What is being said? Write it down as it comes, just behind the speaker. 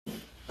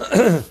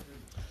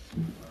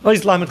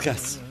Ois Lamed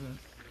Ches.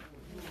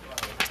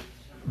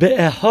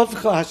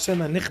 Be'ehavcha Hashem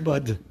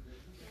hanichbad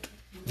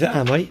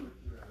ve'amai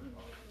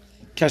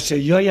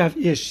kasher yoyav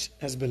ish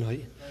es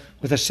benoi.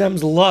 With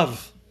Hashem's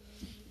love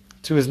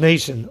to His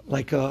nation,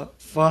 like a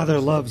father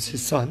loves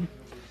his son.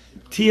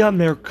 Tia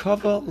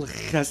merkava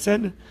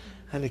l'chesed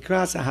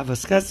hanikras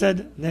ahavas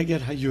chesed neged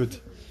hayud.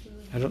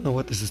 I don't know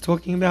what this is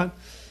talking about,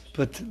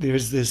 but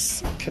there's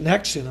this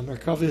connection. A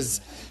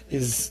merkava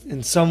is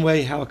in some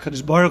way how a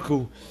Kadosh Baruch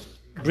Hu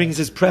brings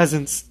His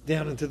presence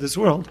down into this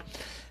world,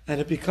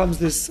 and it becomes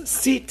this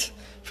seat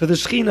for the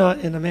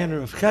Shechina in a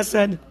manner of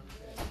chesed,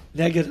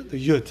 neged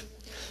the yud.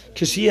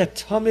 Kishiyah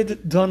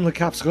tamid don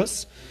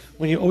lekapschus,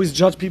 when you always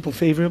judge people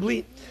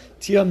favorably,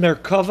 tia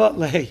merkava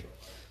lehei.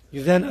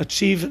 You then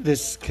achieve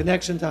this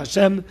connection to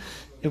Hashem,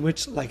 in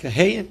which, like a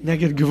hey,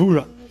 neged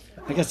gevura.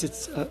 I guess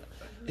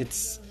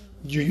it's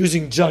you're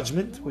using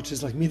judgment, which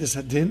is like midas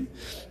hadin,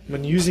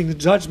 when you're using the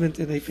judgment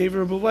in a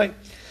favorable way,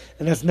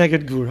 and that's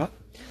neged gevura.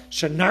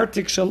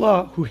 Shanartik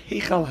shalah hu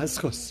heichal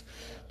haschus,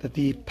 that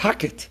the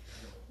pocket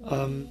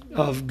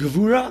of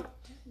gevura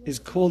is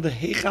called the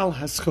heichal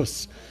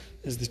haschus,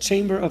 is the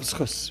chamber of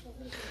schus.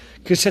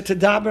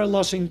 Kishetedaber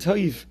lashing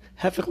toiv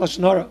hefech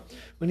lashon hara,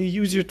 when you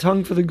use your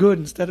tongue for the good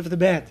instead of the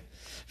bad.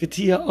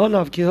 V'tiya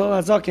onav kihol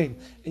hazaken,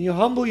 and you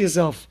humble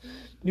yourself.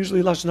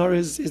 Usually lashon hara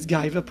is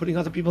gaiva, putting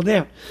other people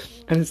down,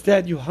 and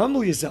instead you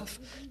humble yourself.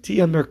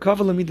 Tiya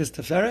merkava lamidas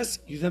teferes,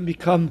 you then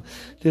become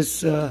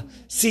this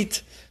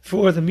seat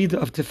for the midah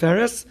of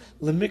teferes.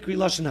 Lemikri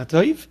lashon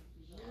hatoiv.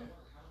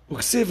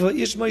 Uksiva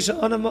ish Moshe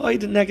ana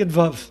ma'od neged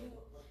vav.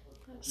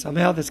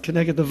 Somehow that's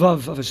connected the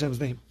vav of Hashem's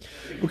name.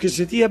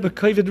 Ukishetiya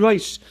b'kovid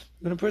roish,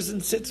 when a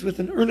person sits with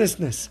an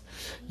earnestness,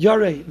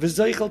 yarei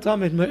v'zoichel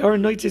tamid me'or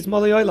noitzis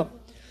malei olam,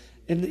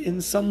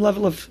 in some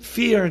level of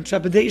fear and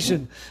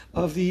trepidation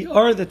of the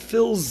awe that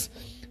fills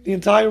the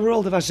entire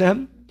world of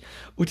Hashem,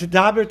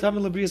 utedaber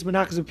tamid lebrias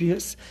menachas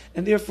upias,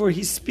 and therefore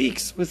he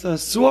speaks with a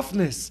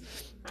softness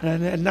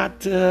and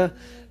not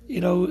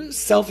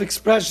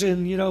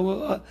self-expression,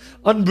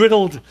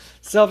 unbridled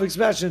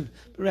self-expression,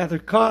 but rather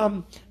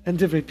calm and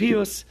divrei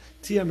pius.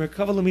 Tia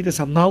merkava l'midas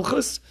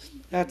ha-malchus,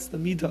 that's the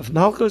midah of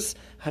malchus,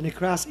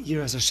 hanikras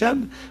yiras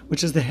Hashem,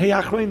 which is the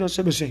heyachrein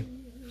Hashem Hashem.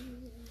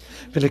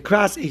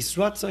 V'nikras eis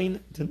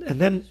ratzain,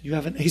 and then you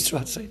have an eis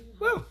ratzain.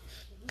 Wow,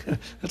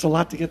 that's a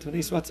lot to get to an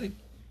eis ratzain.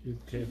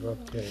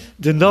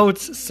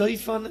 Denotes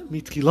seifan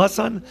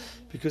mitchilasan,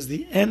 because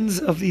the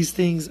ends of these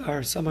things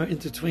are somehow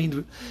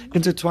intertwined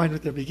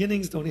with their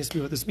beginnings. Don't ask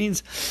me what this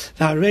means.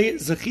 And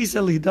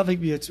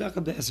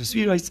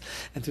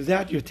to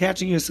that you're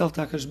attaching yourself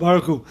to HaKadosh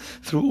Baruch Hu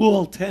through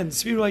all 10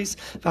 sfiros.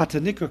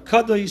 V'atanikra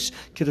kadosh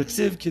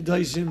kedaksiv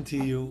kedoshim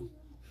tiyu.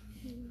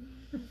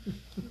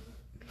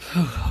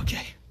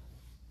 Okay.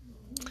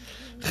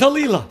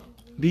 Chalila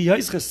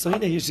b'yais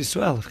chasoyne yish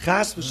Yisrael.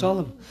 Chas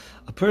v'shalom,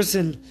 a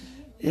person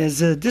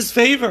is a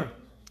disfavor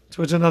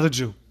towards another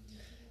Jew,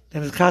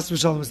 then the chas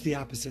v'shalom is the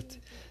opposite.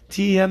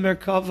 Tiyeh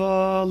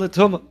merkava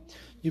l'tumah,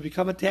 you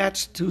become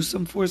attached to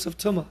some force of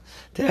tumah.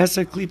 To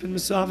eser klipin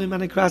misavim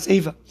anikras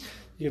eva,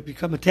 you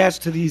become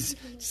attached to these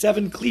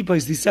 7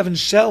 klipos, these 7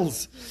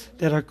 shells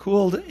that are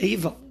called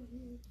eva,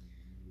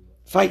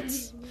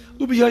 fights.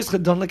 When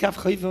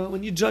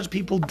you judge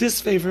people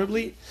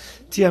disfavorably,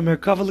 tiyeh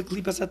merkava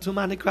l'klipas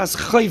atumah anikras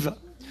chayva.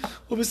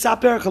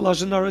 Ubisaper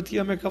lashon hara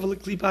tia merkava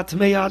l'klipa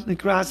tmeyat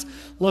nikras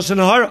lashon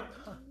hara.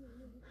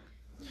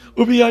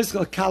 Ubiyos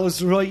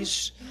kalus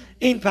roish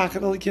ein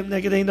pachat alikim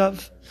neged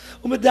einav.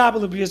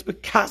 Umedabel ubiyos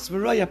bekas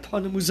v'raya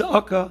panim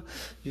uzaaka.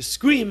 You're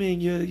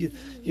screaming,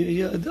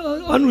 you're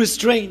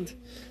unrestrained.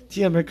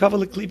 Tia merkava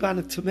l'klipa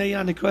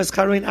tmeyat nikras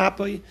karein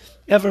apoy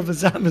ever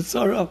v'zam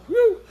v'sara.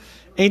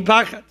 Ein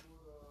pachat.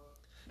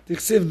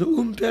 Tichsiv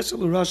nu'um peshel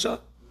u'rasha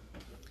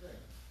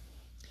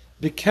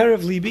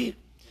b'kerev libi.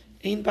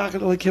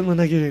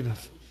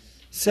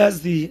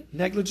 Says the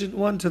negligent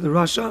one to the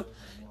Rasha,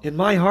 in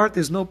my heart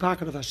there's no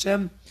pocket of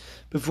Hashem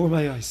before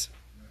my eyes.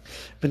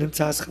 And through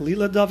these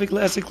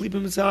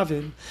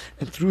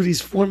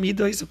 4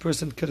 midos, a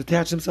person could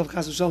attach himself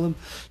chas v'shalom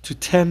to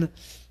 10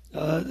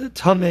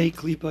 tamei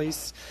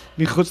klipos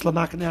michutz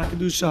lamaknei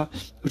hakadusha,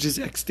 which is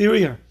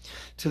exterior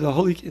to the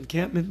holy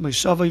encampment.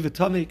 Moshavai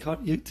v'tamei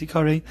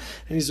tikare,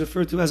 and he's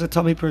referred to as a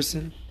tamei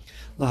person.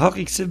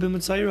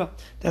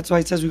 That's why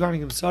it says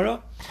regarding him,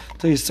 Sarah,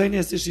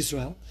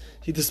 Israel,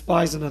 he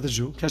despised another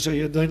Jew.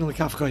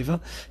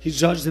 He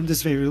judged him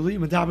disfavorably,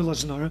 and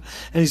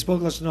he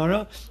spoke lashon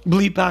hara.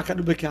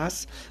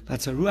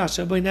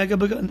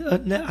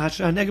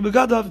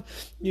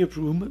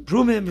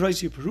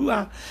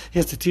 He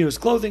has to tear his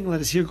clothing, let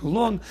his hair go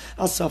long.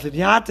 And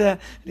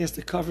he has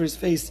to cover his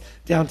face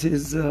down to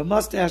his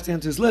mustache,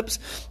 down to his lips.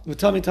 And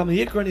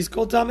he's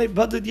called Tamei,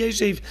 but he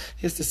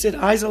has to sit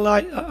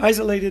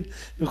isolated.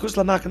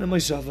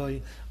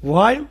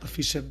 Why?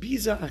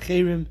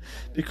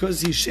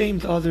 Because he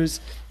shamed others.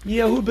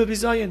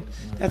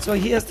 That's why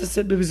he has to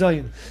sit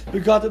bebizayin.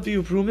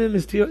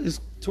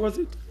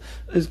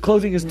 His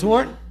clothing is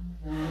torn.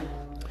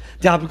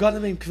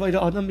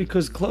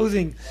 Because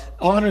clothing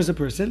honors a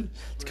person.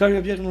 Like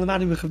Rabbi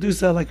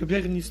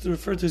Yechon used to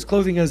refer to his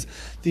clothing as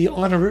the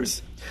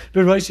honorers.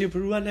 And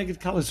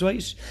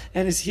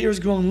his hair is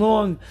grown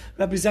long,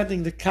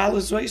 representing the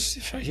Kalas Reish.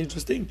 Very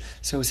interesting.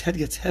 So his head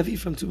gets heavy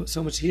from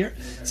so much hair.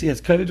 So he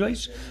has Kavod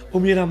Reish.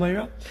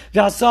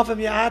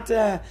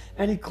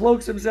 And he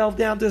cloaks himself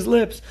down to his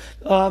lips.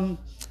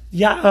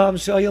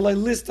 Because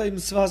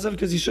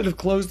he should have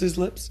closed his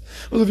lips.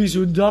 Because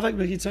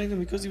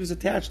he was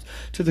attached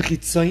to the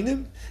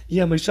chitzainim. He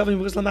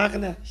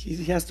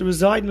has to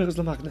reside in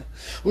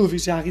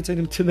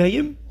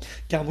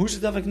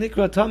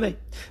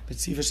But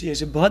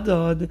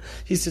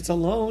he sits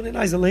alone in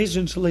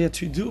isolation so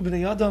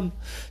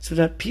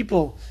that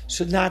people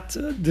should not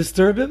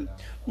disturb him.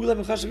 If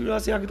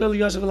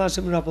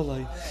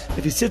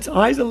he sits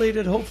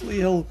isolated, hopefully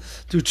he'll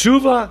do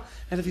tshuva,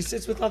 and if he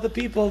sits with other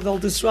people, they'll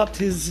disrupt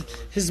his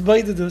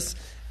baididus,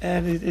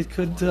 and it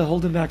could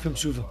hold him back from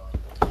tshuva.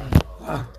 Wow.